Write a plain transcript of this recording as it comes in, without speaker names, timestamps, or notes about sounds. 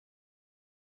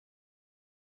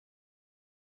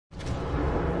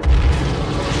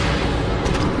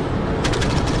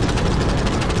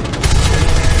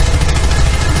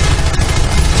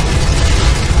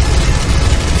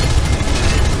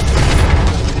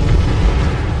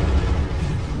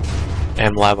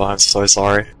MLAB, I'm so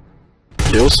sorry.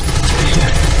 Kills?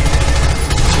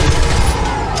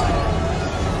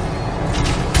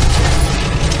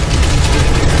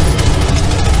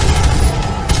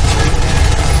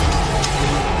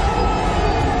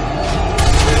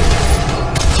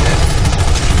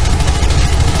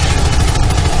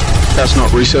 That's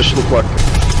not research look like.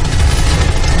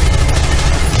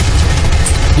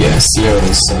 Yeah, Sierra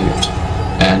is saved.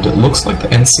 And it looks like the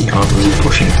NC aren't really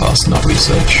pushing past nut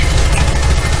research.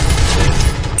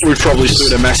 We've probably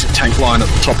stood a massive tank line at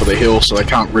the top of the hill, so they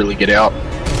can't really get out.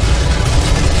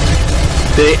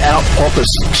 They out-pop us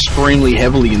extremely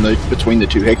heavily in between the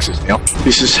two hexes now.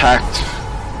 This is hacked.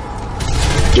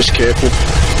 Just careful.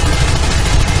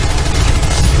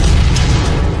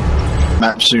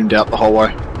 Map zoomed out the whole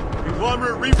way.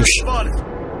 Reaper spotted.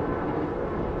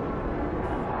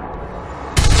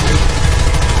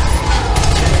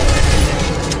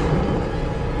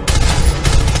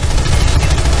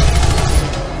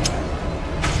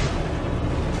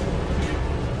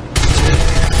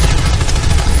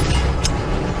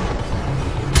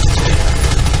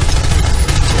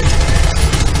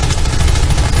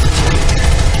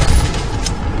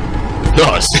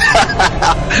 Nice.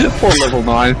 For level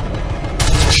 9.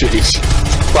 Jeez.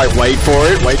 Like, wait for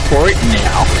it,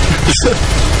 now.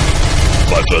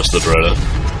 My first Adrena.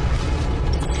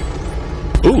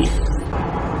 Ooh.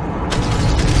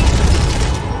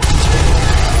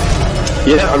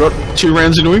 Yeah, I got 2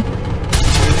 rounds into him.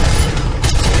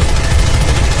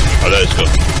 I know it's got.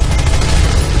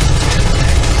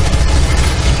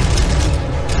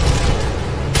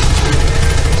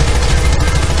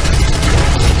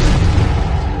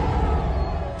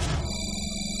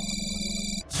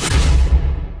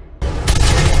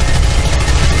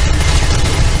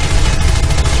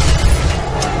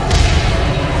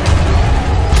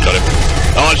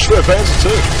 Oh, it's sure bounces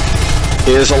too.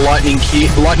 There's a lightning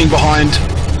behind.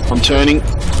 I'm turning.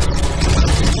 12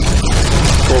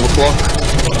 o'clock.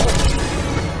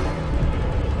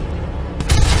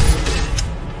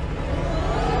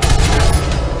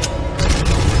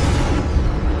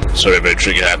 Sorry about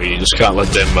trigger happy, you just can't let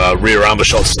them rear armor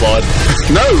shots slide.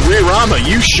 No, rear armor,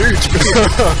 you shoot.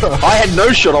 I had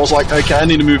no shot, I was like, okay, I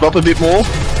need to move up a bit more.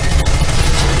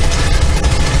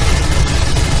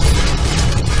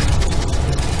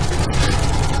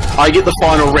 I get the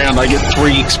final round, I get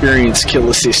 3 experience kill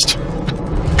assist.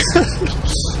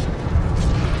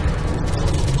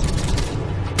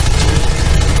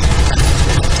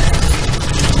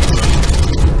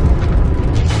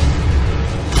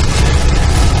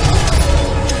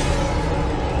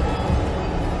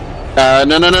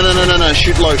 No,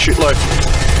 shoot low.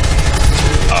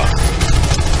 Oh.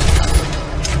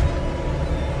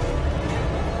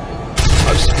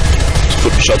 I just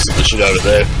put shots at the shit over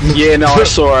there. Yeah, no, I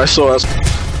saw.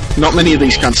 Not many of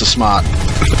these cunts are smart.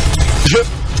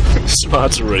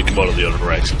 Smart's a rare commodity on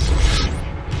Auraxis.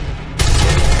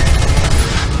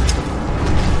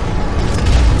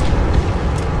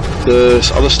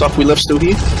 The other stuff we left still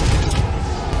here?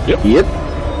 Yep.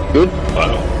 Good.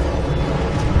 Wow.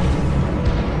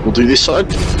 We'll do this side.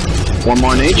 1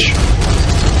 mine each.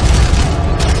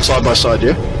 Side by side,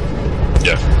 yeah?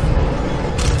 Yeah.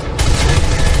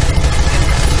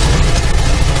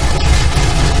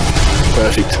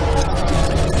 Perfect.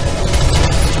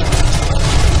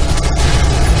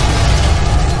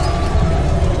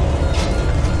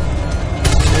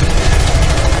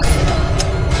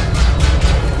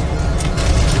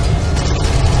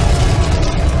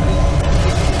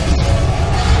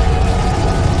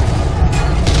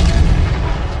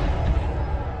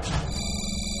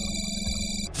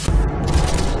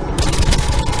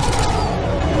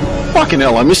 Fucking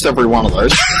hell, I missed every one of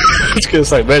those. I was gonna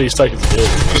say, man, he's taking the kill.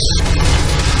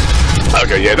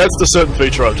 Okay, yeah, that's the certain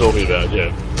feature I'm talking about, yeah.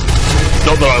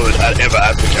 Not that I would ever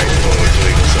advocate for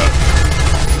doing this, so.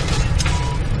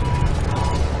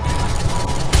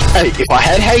 Hey, if I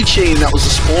had HE and that was a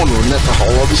spawn room, that's a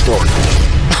whole other story.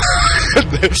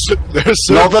 There's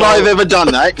Not that I've ever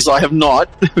done that, because I have not.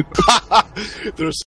 There's